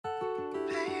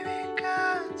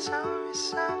tell me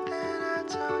something I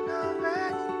don't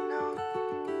already know.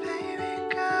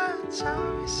 Baby girl,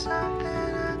 tell me something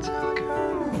I don't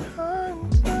know.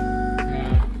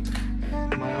 Yeah.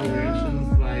 My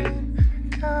reactions like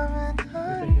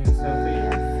taking a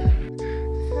selfie.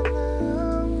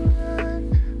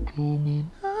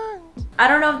 I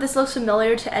don't know if this looks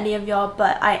familiar to any of y'all,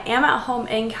 but I am at home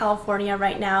in California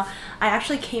right now. I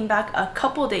actually came back a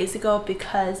couple days ago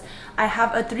because I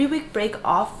have a 3-week break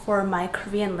off for my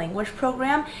Korean language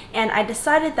program, and I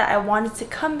decided that I wanted to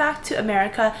come back to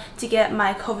America to get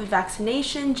my COVID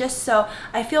vaccination just so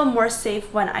I feel more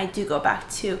safe when I do go back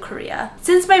to Korea.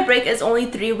 Since my break is only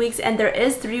 3 weeks and there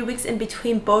is 3 weeks in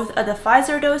between both of the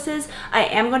Pfizer doses, I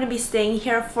am going to be staying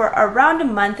here for around a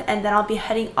month, and then I'll be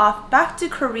heading off back to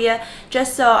Korea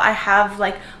just so I have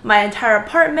like my entire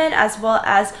apartment as well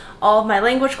as all of my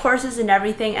language courses and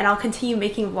everything, and I'll continue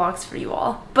making vlogs for you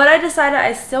all. But I decided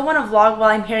I still want to vlog while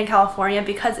I'm here in California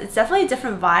because it's definitely a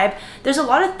different vibe. There's a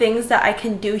lot of things that I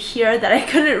can do here that I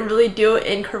couldn't really do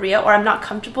in Korea, or I'm not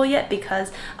comfortable yet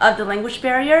because of the language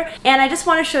barrier. And I just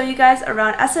want to show you guys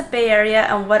around SF Bay Area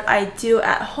and what I do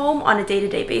at home on a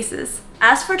day-to-day basis.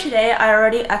 As for today, I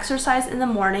already exercised in the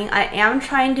morning. I am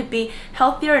trying to be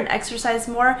healthier and exercise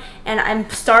more, and I'm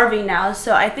starving now,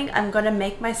 so I think I'm gonna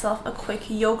make myself a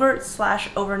quick yogurt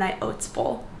 / overnight oats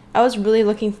bowl. I was really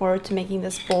looking forward to making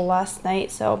this bowl last night,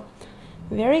 so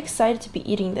I'm very excited to be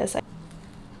eating this.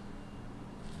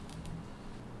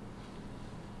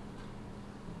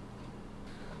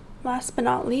 Last but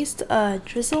not least, a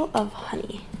drizzle of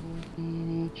honey.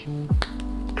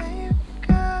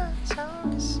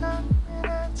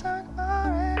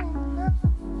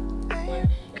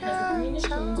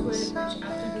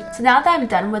 So now that I'm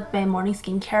done with my morning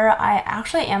skincare, I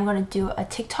actually am going to do a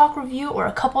TikTok review or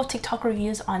a couple of TikTok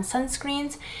reviews on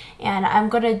sunscreens, and I'm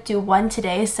going to do one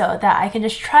today so that I can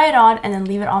just try it on and then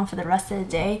leave it on for the rest of the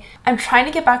day. I'm trying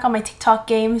to get back on my TikTok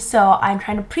game, so I'm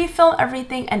trying to pre-film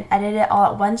everything and edit it all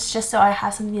at once just so I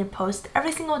have something to post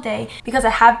every single day, because I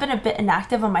have been a bit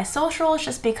inactive on my socials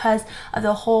just because of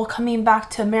the whole coming back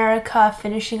to America,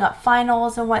 finishing up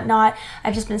finals and whatnot.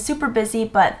 I've just been super busy,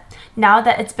 but now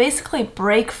that it's basically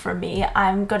break for me,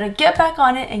 I'm gonna get back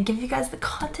on it and give you guys the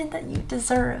content that you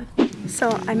deserve. So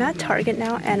I'm at Target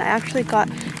now, and I actually got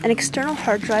an external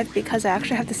hard drive because I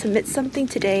actually have to submit something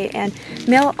today and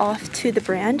mail off to the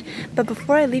brand. But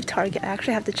before I leave Target, I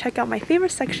actually have to check out my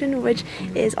favorite section, which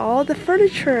is all the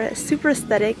furniture, super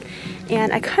aesthetic.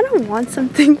 And I kind of want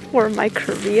something for my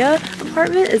Korea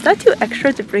apartment. Is that too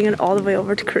extra to bring it all the way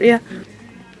over to Korea?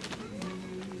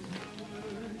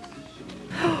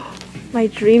 My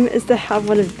dream is to have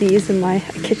one of these in my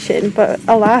kitchen, but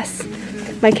alas,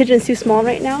 my kitchen is too small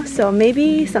right now, so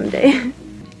maybe someday.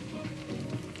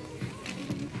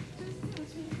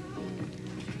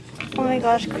 Oh my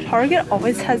gosh, Target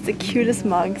always has the cutest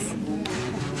mugs.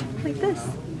 Like this.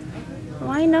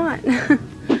 Why not?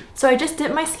 So I just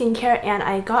did my skincare and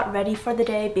I got ready for the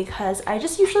day because I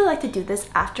just usually like to do this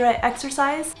after I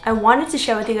exercise. I wanted to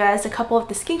share with you guys a couple of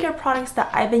the skincare products that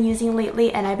I've been using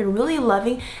lately and I've been really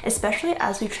loving, especially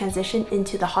as we transition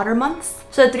into the hotter months.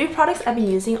 So the 3 products I've been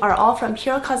using are all from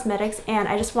Hero Cosmetics, and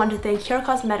I just wanted to thank Hero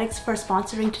Cosmetics for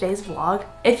sponsoring today's vlog.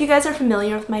 If you guys are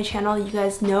familiar with my channel, you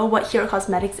guys know what Hero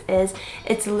Cosmetics is.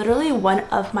 It's literally one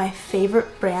of my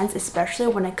favorite brands, especially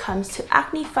when it comes to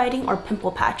acne fighting or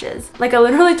pimple patches. Like, I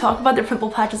literally talk about their pimple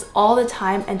patches all the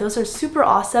time, and those are super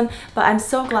awesome, but I'm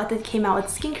so glad they came out with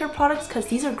skincare products because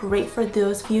these are great for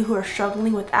those of you who are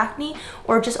struggling with acne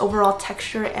or just overall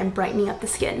texture and brightening up the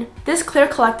skin. This Clear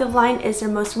Collective line is their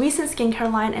most recent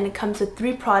skincare line, and it comes with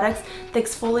 3 products: the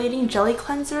exfoliating jelly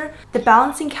cleanser, the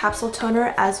balancing capsule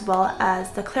toner, as well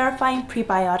as the clarifying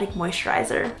prebiotic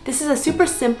moisturizer. This is a super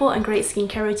simple and great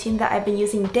skincare routine that I've been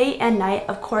using day and night.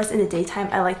 Of course, in the daytime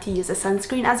I like to use a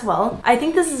sunscreen as well. I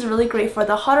think this is really great for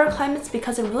the hotter climates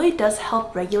because it really does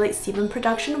help regulate sebum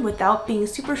production without being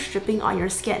super stripping on your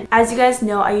skin. As you guys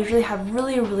know, I usually have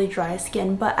really dry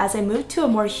skin, but as I moved to a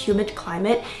more humid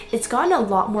climate, it's gotten a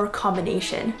lot more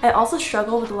combination. I also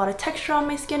struggle with a lot of texture on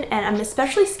my skin, and I'm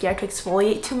especially scared to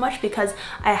exfoliate too much because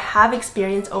I have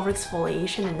experienced over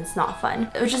exfoliation and it's not fun.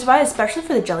 Which is why, especially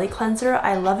for the jelly cleanser,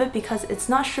 I love it because it's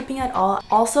not stripping at all.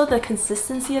 Also, the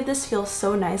consistency of this feels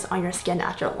so nice on your skin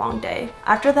after a long day.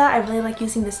 After that, I really like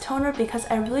using this toner because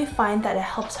I really really find that it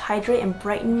helps hydrate and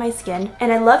brighten my skin,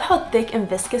 and I love how thick and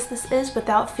viscous this is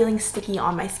without feeling sticky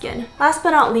on my skin. Last but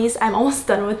not least, I'm almost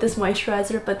done with this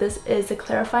moisturizer, but this is the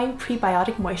Clarifying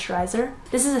Prebiotic Moisturizer.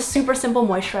 This is a super simple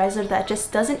moisturizer that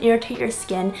just doesn't irritate your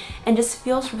skin and just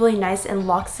feels really nice and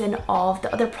locks in all of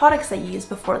the other products that you used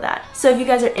before that. So if you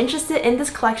guys are interested in this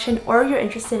collection or you're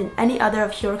interested in any other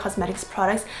of Hero Cosmetics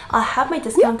products, I'll have my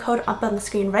discount code up on the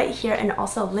screen right here and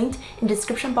also linked in the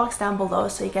description box down below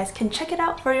so you guys can check it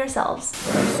out for yourselves.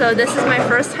 So this is my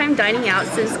first time dining out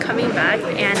since coming back,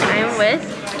 and I'm with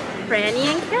Franny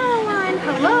and Caroline.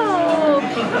 Hello!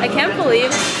 I can't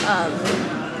believe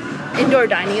indoor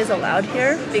dining is allowed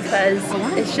here because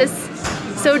it's just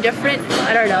so different,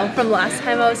 I don't know, from last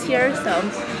time I was here. So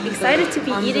I'm excited to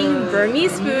be eating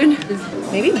Burmese food.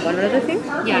 Maybe one other thing?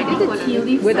 Yeah, I think the tea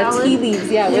leaf with the tea leaves,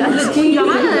 yeah. With the tea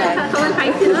leaves, yeah. Someone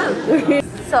hyped it up.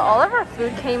 So all of our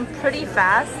food came pretty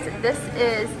fast. This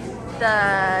is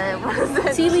the, what is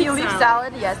it? Tea leaf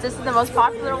salad. Yes, this is the most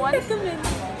popular one. It's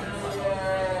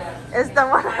the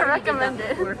one I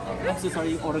recommended. I'm so sorry,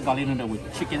 you ordered garlic noodle with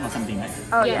chicken or something, right?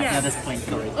 Oh Yeah. yeah. Yeah, that's plain,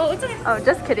 sorry. Oh, it's okay. Oh,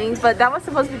 just kidding. But that was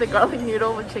supposed to be the garlic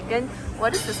noodle with chicken.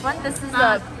 What is this one? This is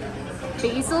the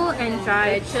Basil and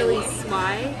dried chili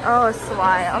swai. oh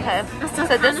swai. Okay. That's So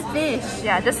so this kind of fish.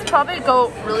 yeah, this probably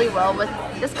go really well with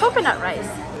this coconut rice.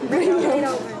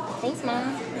 Thanks,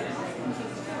 Mom.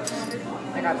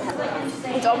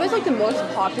 It's always like the most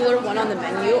popular one on the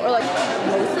menu, or like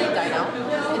mostly dine out.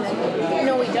 And then,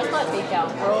 no, we just got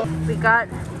takeout. We got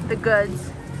the goods.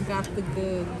 Got the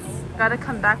goods. Gotta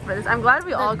come back for this. I'm glad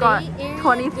we all got Bay Area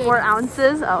 24 goods.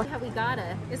 ounces. Oh, Yeah, we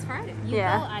gotta. It's Friday. You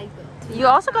Yeah. go, I go. you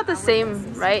also got the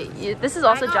same, right? This is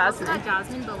also I jasmine. got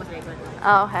jasmine, but with regular.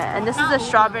 Oh, okay. And this is a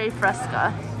strawberry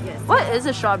fresca. Yes. What is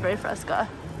a strawberry fresca?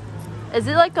 Is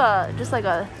it like a just like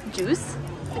a juice,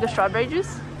 like a strawberry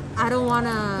juice? I don't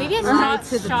wanna Maybe it's lie not to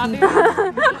the strawberry.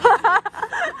 people.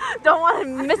 Don't want to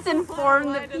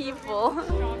misinform the people.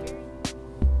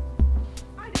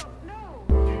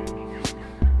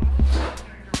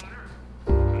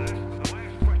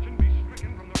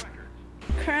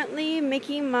 Currently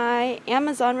making my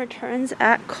Amazon returns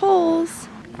at Kohl's.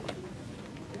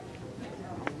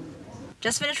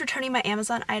 Just finished returning my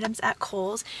Amazon items at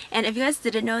Kohl's, and if you guys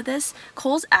didn't know this,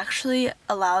 Kohl's actually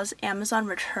allows Amazon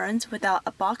returns without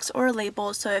a box or a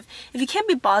label. So if you can't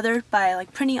be bothered by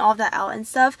like printing all of that out and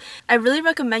stuff, I really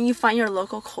recommend you find your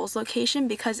local Kohl's location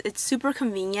because it's super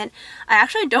convenient. I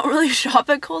actually don't really shop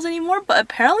at Kohl's anymore, but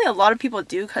apparently a lot of people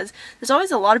do because there's always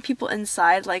a lot of people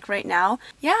inside, like right now.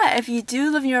 Yeah, if you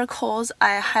do live near Kohl's,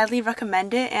 I highly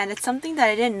recommend it, and it's something that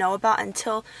I didn't know about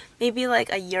until maybe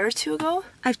like a year or two ago.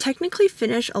 I've technically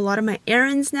finished a lot of my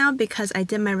errands now because I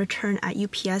did my return at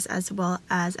UPS as well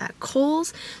as at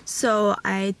Kohl's. So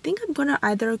I think I'm gonna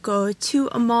either go to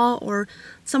a mall or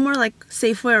somewhere like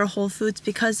Safeway or Whole Foods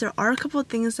because there are a couple of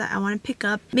things that I want to pick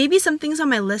up. Maybe some things on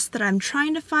my list that I'm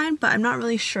trying to find, but I'm not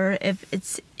really sure if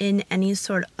it's in any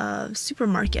sort of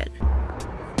supermarket.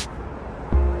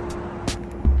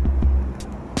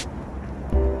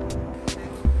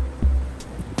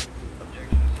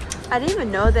 I didn't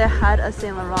even know they had a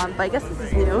Saint Laurent, but I guess this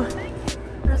is new.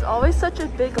 There's always such a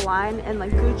big line in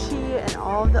like Gucci and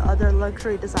all of the other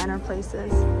luxury designer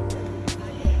places.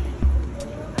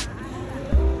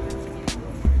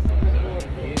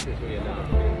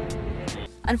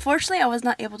 Unfortunately, I was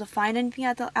not able to find anything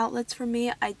at the outlets for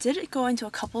me. I did go into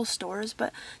a couple stores,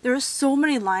 but there were so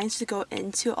many lines to go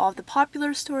into all of the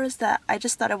popular stores that I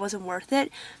just thought it wasn't worth it.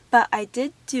 But I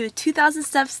did do 2,000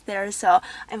 steps there, so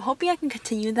I'm hoping I can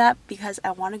continue that because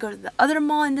I want to go to the other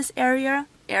mall in this area.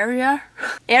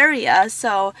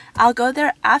 So I'll go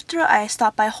there after I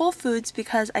stop by Whole Foods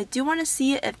because I do want to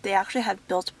see if they actually have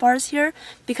Built Bars here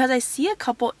because I see a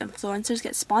couple influencers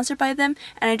get sponsored by them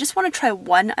and I just want to try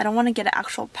one. I don't want to get an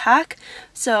actual pack,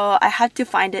 so I have to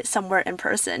find it somewhere in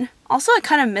person. Also, I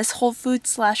kind of miss Whole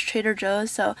Foods / Trader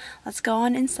Joe's, so let's go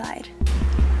on inside.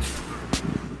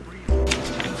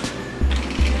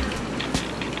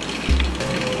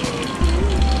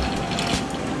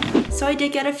 So I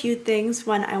did get a few things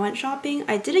when I went shopping.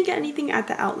 I didn't get anything at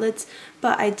the outlets,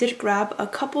 but I did grab a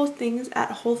couple things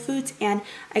at Whole Foods and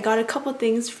I got a couple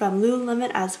things from Lululemon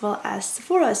as well as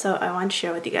Sephora, so I want to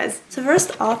share with you guys. So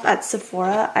first off, at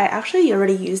Sephora, I actually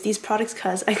already used these products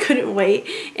because I couldn't wait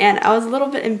and I was a little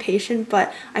bit impatient,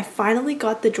 but I finally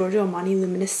got the Giorgio Armani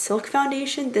Luminous Silk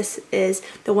Foundation. This is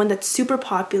the one that's super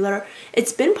popular.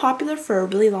 It's been popular for a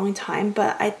really long time,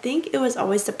 but I think it was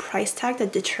always the price tag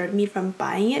that deterred me from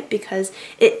buying it because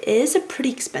it is a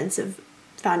pretty expensive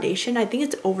foundation. I think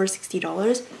it's over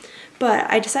 $60, but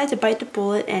I decided to bite the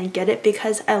bullet and get it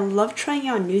because I love trying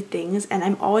out new things and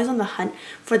I'm always on the hunt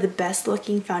for the best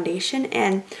looking foundation,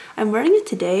 and I'm wearing it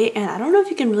today, and I don't know if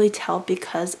you can really tell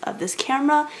because of this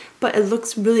camera, but it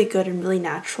looks really good and really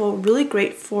natural, really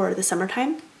great for the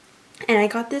summertime. And I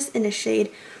got this in a shade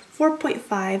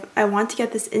 4.5. I want to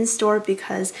get this in store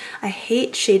because I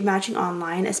hate shade matching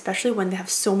online, especially when they have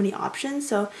so many options.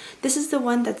 So this is the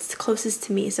one that's closest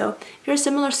to me. So if you're a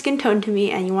similar skin tone to me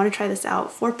and you want to try this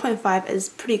out, 4.5 is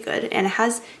pretty good, and it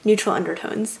has neutral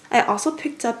undertones. I also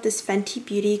picked up this Fenty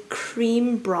Beauty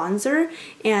cream bronzer,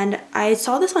 and I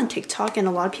saw this on TikTok and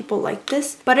a lot of people like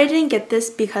this, but I didn't get this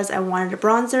because I wanted a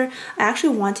bronzer. I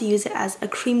actually want to use it as a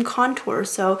cream contour.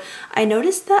 So I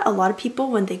noticed that a lot of people,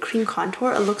 when they cream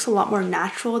contour, it looks a lot more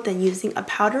natural than using a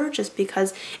powder, just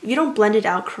because if you don't blend it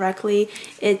out correctly,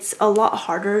 it's a lot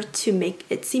harder to make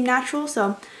it seem natural.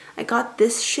 So I got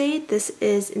this shade. This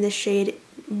is in the shade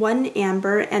 1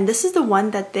 Amber, and this is the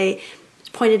one that they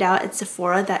pointed out at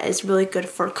Sephora that is really good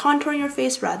for contouring your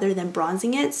face rather than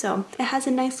bronzing it. So it has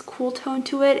a nice cool tone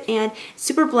to it and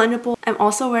super blendable. I'm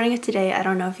also wearing it today. I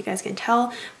don't know if you guys can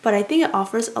tell, but I think it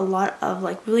offers a lot of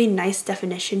like really nice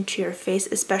definition to your face,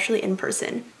 especially in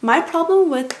person. My problem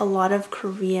with a lot of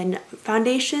Korean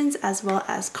foundations as well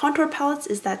as contour palettes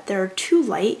is that they're too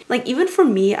light. Like even for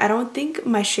me, I don't think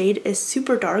my shade is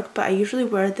super dark, but I usually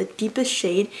wear the deepest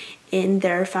shade in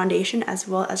their foundation as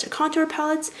well as their contour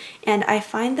palettes, and I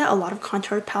find that a lot of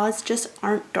contour palettes just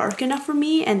aren't dark enough for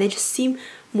me, and they just seem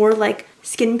more like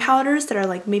skin powders that are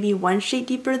like maybe one shade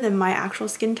deeper than my actual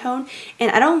skin tone.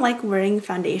 And I don't like wearing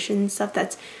foundation stuff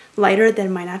that's lighter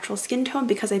than my natural skin tone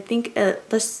because I think it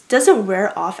just doesn't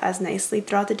wear off as nicely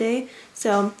throughout the day.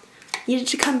 So I needed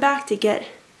to come back to get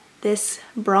this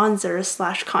bronzer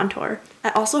slash contour. I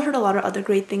also heard a lot of other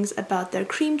great things about their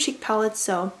cream cheek palettes,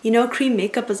 so you know cream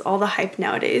makeup is all the hype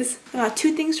nowadays. I got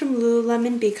 2 things from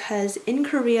Lululemon because in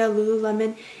Korea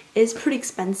Lululemon is pretty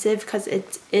expensive because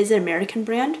it is an American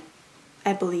brand,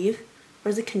 I believe, or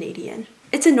is it Canadian?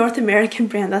 It's a North American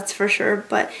brand, that's for sure,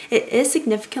 but it is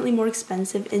significantly more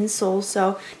expensive in Seoul,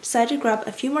 so decided to grab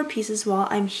a few more pieces while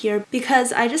I'm here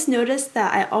because I just noticed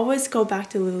that I always go back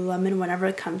to Lululemon whenever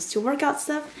it comes to workout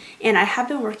stuff, and I have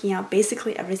been working out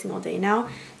basically every single day now.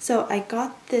 So I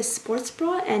got this sports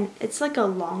bra, and it's like a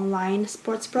long line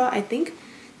sports bra, I think.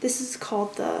 This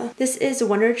is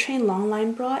Wonder Train long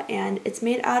line bra, and it's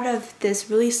made out of this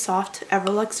really soft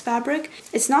Everlux fabric.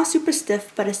 It's not super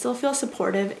stiff, but it still feels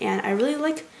supportive, and I really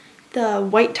like the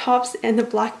white tops and the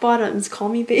black bottoms. Call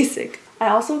me basic. I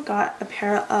also got a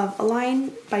pair of Align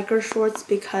biker shorts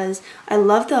because I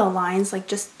love the Aligns, like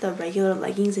just the regular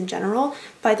leggings in general,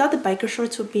 but I thought the biker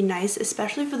shorts would be nice,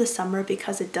 especially for the summer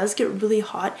because it does get really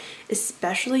hot,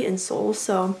 especially in Seoul.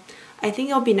 So I think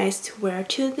it'll be nice to wear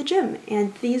to the gym,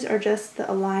 and these are just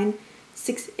the Align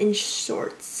 6-inch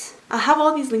shorts. I'll have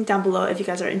all these linked down below if you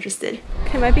guys are interested.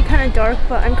 Okay, it might be kind of dark,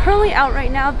 but I'm currently out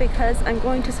right now because I'm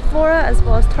going to Sephora as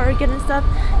well as Target and stuff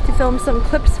to film some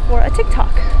clips for a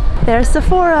TikTok. There's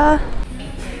Sephora!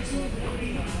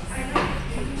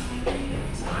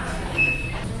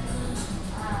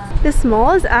 This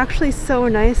mall is actually so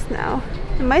nice now.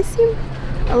 It might seem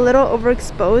a little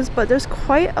overexposed, but there's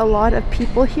quite a lot of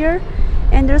people here,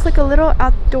 and there's like a little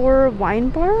outdoor wine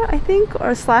bar, I think,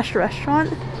 or slash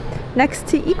restaurant next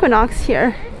to Equinox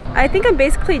here. I think I'm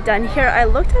basically done here. I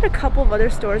looked at a couple of other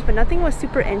stores, but nothing was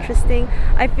super interesting.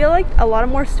 I feel like a lot of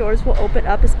more stores will open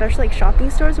up, especially like shopping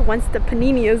stores, once the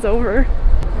panini is over.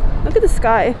 Look at the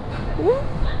sky.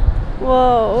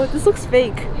 Whoa, this looks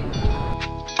fake.